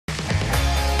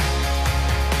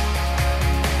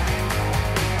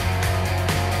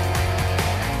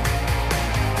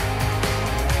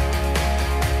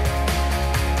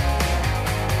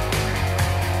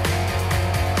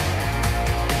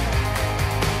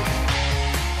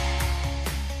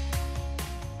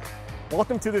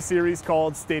Welcome to the series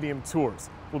called Stadium Tours.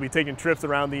 We'll be taking trips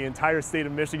around the entire state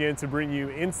of Michigan to bring you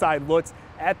inside looks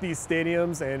at these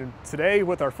stadiums, and today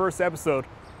with our first episode,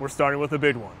 we're starting with a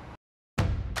big one.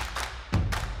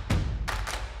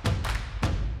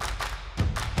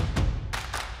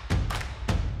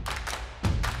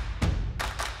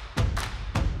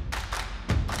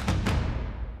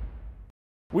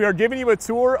 We are giving you a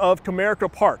tour of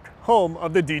Comerica Park, home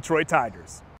of the Detroit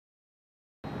Tigers.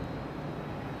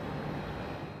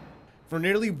 For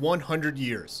nearly 100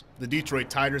 years, the Detroit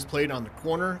Tigers played on the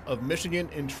corner of Michigan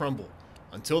and Trumbull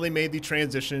until they made the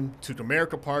transition to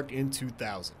Comerica Park in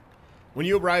 2000. When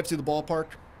you arrive to the ballpark,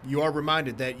 you are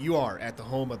reminded that you are at the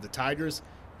home of the Tigers.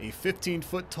 A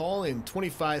 15-foot tall and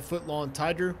 25-foot long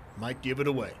Tiger might give it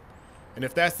away. And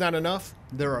if that's not enough,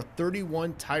 there are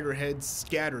 31 Tiger heads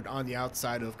scattered on the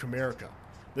outside of Comerica.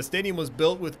 The stadium was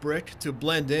built with brick to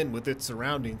blend in with its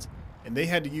surroundings, and they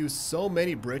had to use so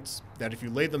many bricks that if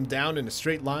you laid them down in a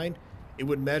straight line, it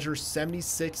would measure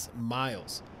 76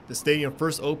 miles. The stadium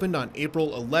first opened on April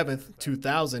 11th,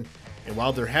 2000, and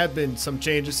while there have been some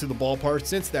changes to the ballpark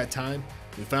since that time,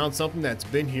 we found something that's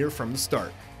been here from the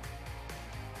start.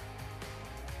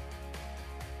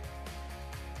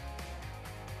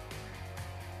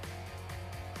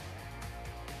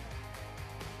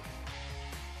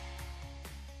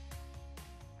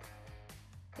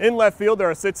 In left field, there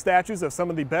are 6 statues of some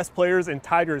of the best players in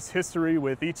Tigers history,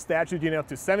 with each statue getting up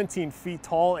to 17 feet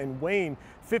tall and weighing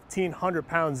 1,500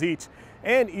 pounds each.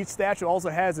 And each statue also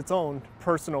has its own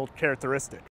personal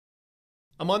characteristic.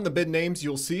 Among the big names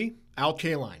you'll see, Al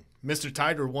Kaline. Mr.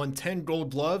 Tiger won 10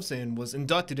 gold gloves and was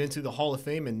inducted into the Hall of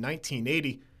Fame in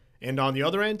 1980. And on the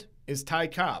other end is Ty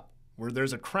Cobb, where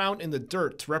there's a crown in the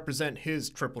dirt to represent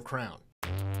his Triple Crown.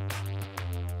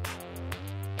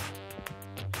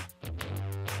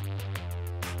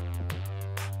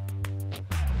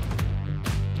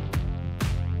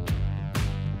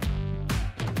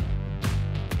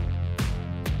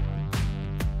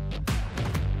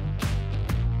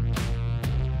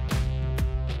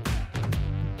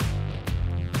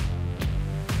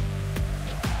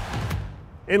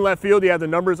 In left field, you have the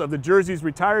numbers of the jerseys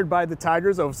retired by the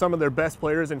Tigers of some of their best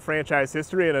players in franchise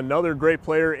history, and another great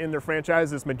player in their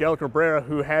franchise is Miguel Cabrera,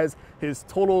 who has his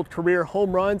total career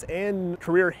home runs and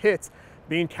career hits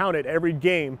being counted every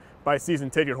game by season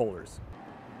ticket holders.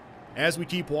 As we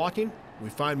keep walking, we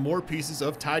find more pieces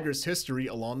of Tigers history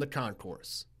along the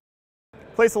concourse.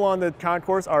 Placed along the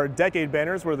concourse are decade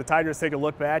banners where the Tigers take a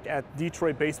look back at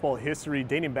Detroit baseball history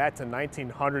dating back to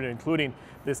 1900, including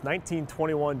this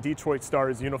 1921 Detroit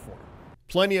Stars uniform.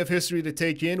 Plenty of history to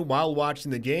take in while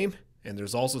watching the game, and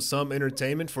there's also some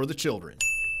entertainment for the children.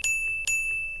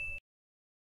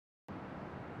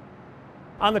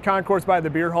 On the concourse by the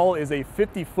beer hall is a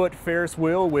 50-foot Ferris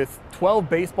wheel with 12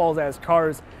 baseballs as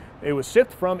cars. It was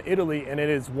shipped from Italy, and it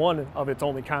is one of its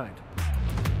only kind.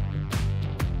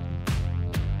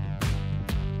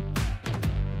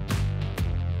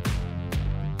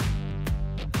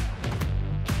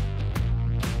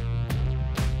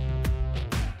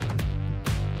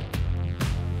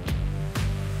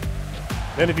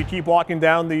 Then if you keep walking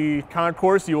down the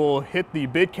concourse, you will hit the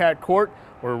Big Cat Court,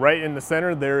 where right in the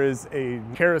center there is a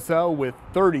carousel with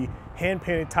 30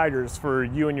 hand-painted Tigers for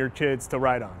you and your kids to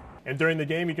ride on. And during the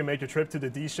game, you can make a trip to the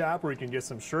D shop where you can get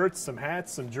some shirts, some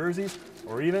hats, some jerseys,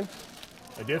 or even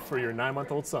a gift for your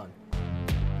 9-month-old son.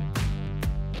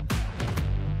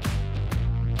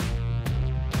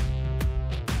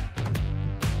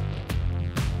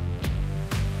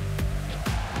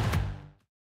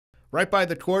 Right by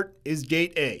the court is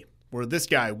Gate A, where this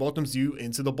guy welcomes you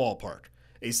into the ballpark.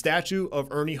 A statue of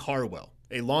Ernie Harwell,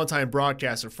 a longtime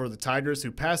broadcaster for the Tigers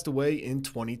who passed away in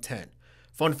 2010.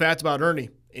 Fun fact about Ernie,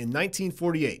 in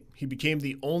 1948, he became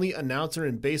the only announcer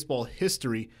in baseball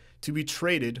history to be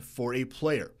traded for a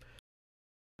player.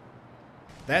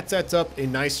 That sets up a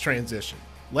nice transition.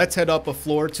 Let's head up a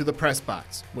floor to the press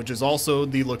box, which is also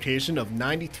the location of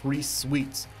 93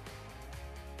 suites.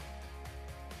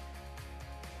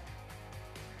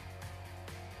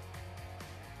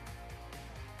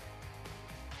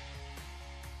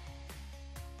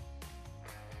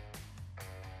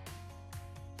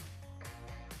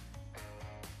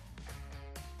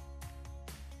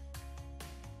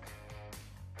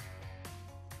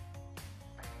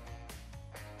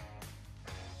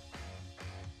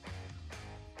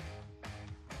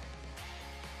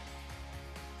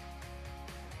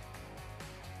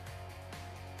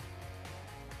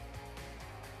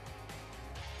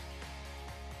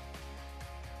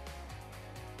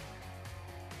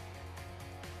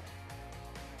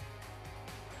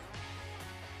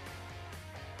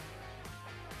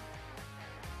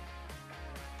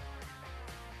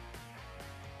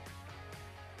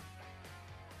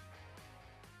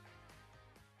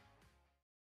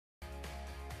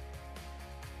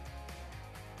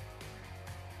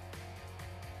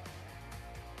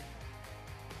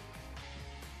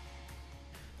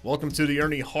 Welcome to the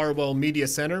Ernie Harwell Media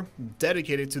Center,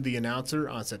 dedicated to the announcer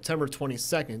on September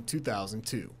 22nd,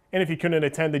 2002. And if you couldn't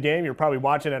attend the game, you're probably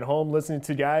watching at home, listening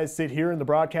to guys sit here in the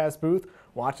broadcast booth,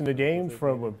 watching the game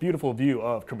from a beautiful view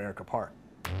of Comerica Park.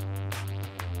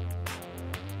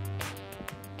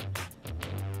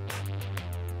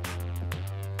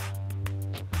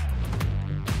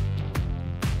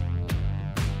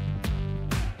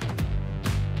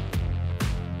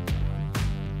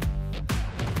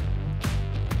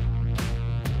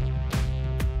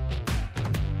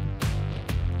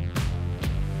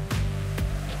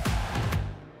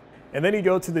 And then you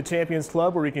go to the Champions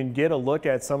Club, where you can get a look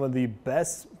at some of the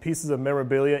best pieces of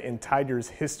memorabilia in Tigers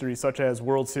history, such as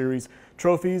World Series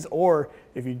trophies, or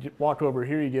if you walk over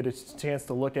here, you get a chance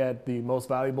to look at the most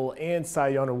valuable and Cy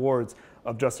Young awards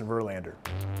of Justin Verlander.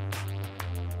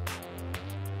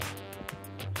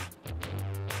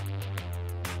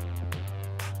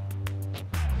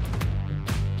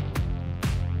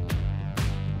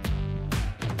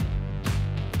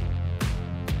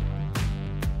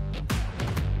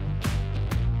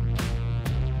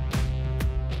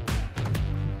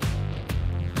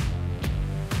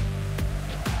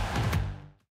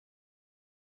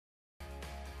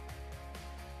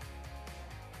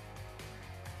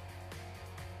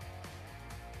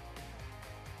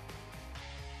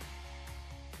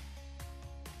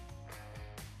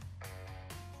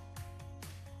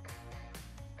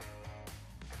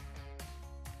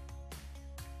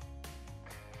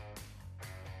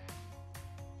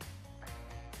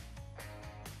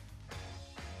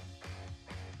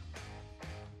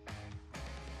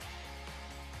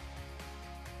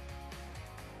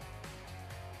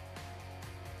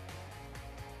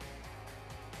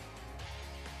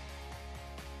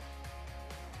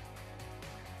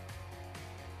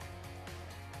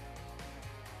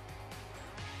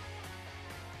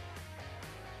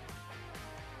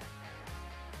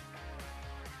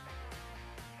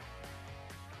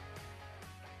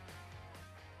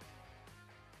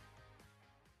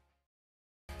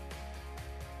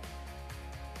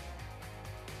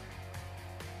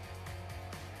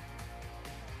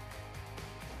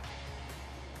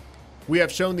 We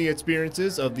have shown the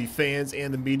experiences of the fans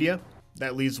and the media.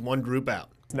 That leaves one group out.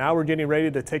 Now we're getting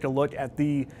ready to take a look at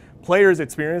the players'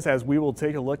 experience, as we will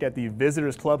take a look at the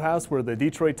visitors clubhouse, where the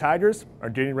Detroit Tigers are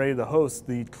getting ready to host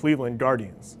the Cleveland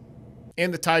Guardians.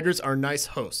 And the Tigers are nice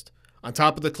hosts. On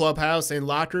top of the clubhouse and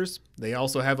lockers, they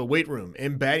also have a weight room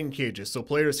and batting cages so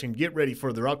players can get ready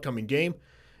for their upcoming game.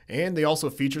 And they also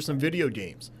feature some video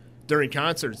games. During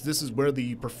concerts, this is where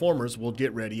the performers will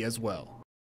get ready as well.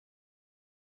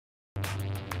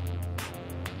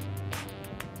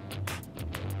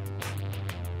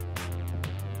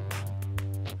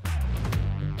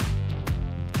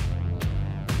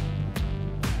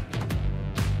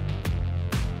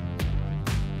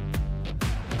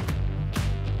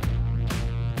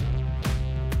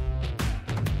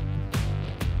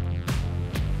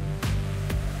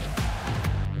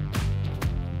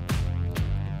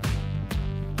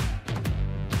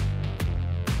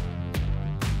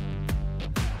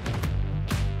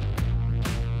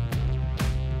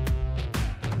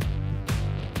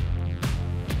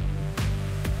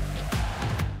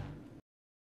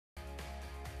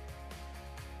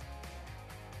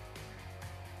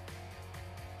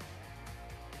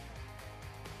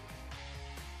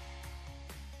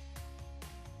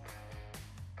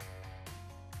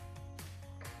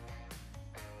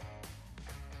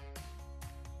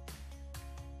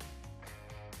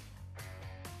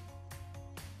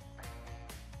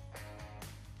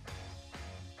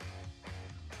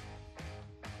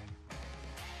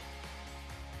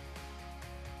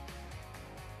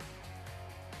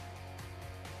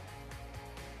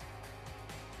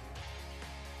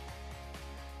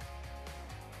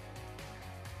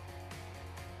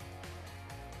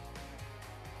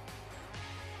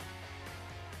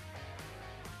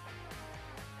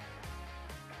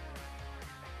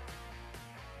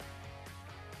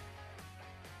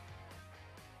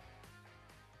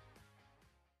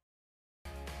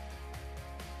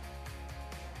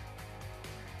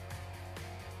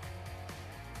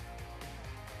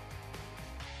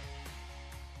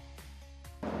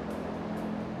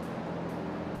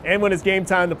 And when it's game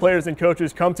time, the players and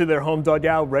coaches come to their home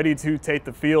dugout ready to take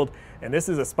the field. And this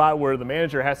is a spot where the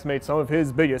manager has to make some of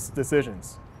his biggest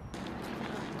decisions.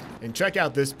 And check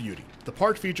out this beauty. The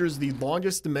park features the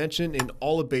longest dimension in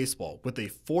all of baseball, with a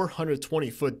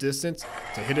 420-foot distance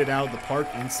to hit it out of the park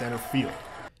in center field.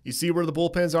 You see where the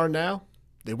bullpens are now?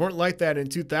 They weren't like that in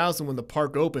 2000 when the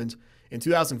park opened. In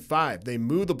 2005, they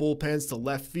moved the bullpens to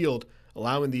left field,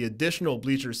 allowing the additional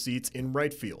bleacher seats in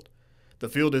right field. The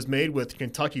field is made with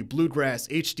Kentucky Bluegrass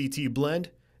HDT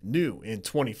blend, new in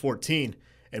 2014,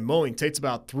 and mowing takes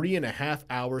about 3.5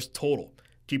 hours total,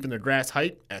 keeping the grass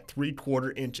height at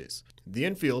 3/4 inches. The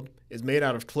infield is made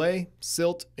out of clay,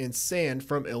 silt, and sand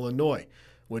from Illinois,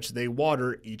 which they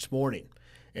water each morning.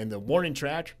 And the warning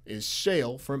track is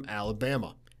shale from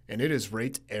Alabama, and it is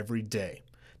raked every day.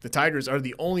 The Tigers are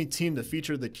the only team to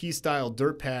feature the key-style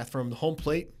dirt path from the home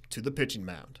plate to the pitching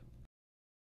mound.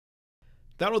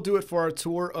 That'll do it for our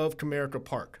tour of Comerica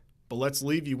Park, but let's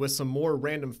leave you with some more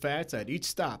random facts at each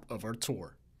stop of our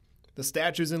tour. The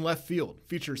statues in left field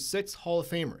feature 6 Hall of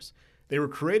Famers. They were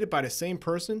created by the same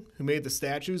person who made the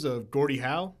statues of Gordie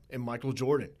Howe and Michael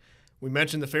Jordan. We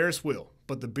mentioned the Ferris wheel,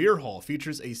 but the beer hall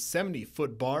features a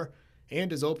 70-foot bar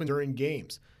and is open during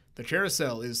games. The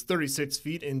carousel is 36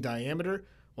 feet in diameter,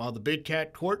 while the Big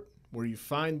Cat Court, where you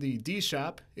find the D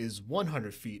shop, is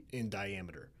 100 feet in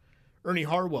diameter. Ernie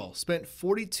Harwell spent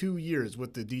 42 years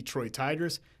with the Detroit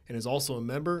Tigers and is also a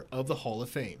member of the Hall of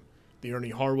Fame. The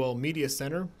Ernie Harwell Media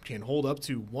Center can hold up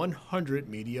to 100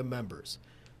 media members.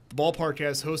 The ballpark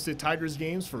has hosted Tigers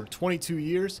games for 22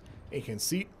 years and can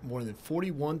seat more than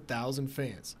 41,000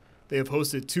 fans. They have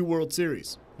hosted 2 World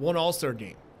Series, 1 All-Star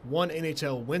Game, 1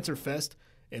 NHL Winterfest,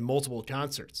 and multiple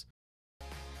concerts.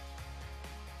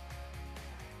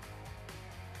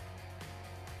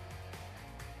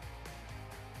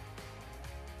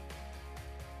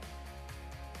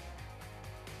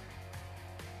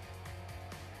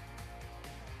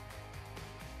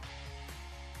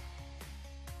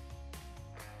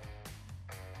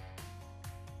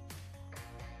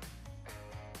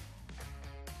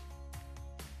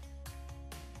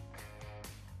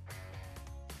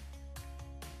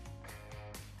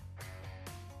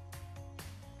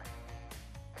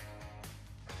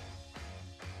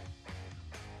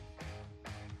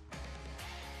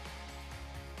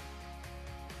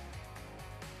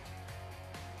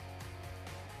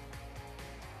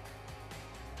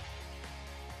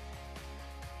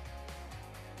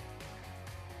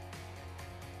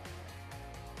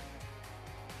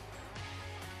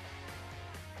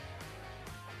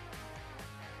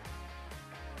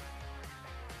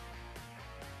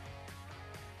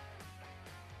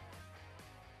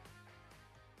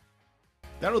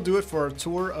 That'll do it for our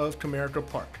tour of Comerica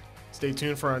Park. Stay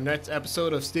tuned for our next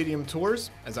episode of Stadium Tours,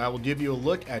 as I will give you a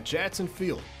look at Jackson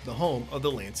Field, the home of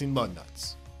the Lansing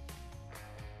Mudnuts.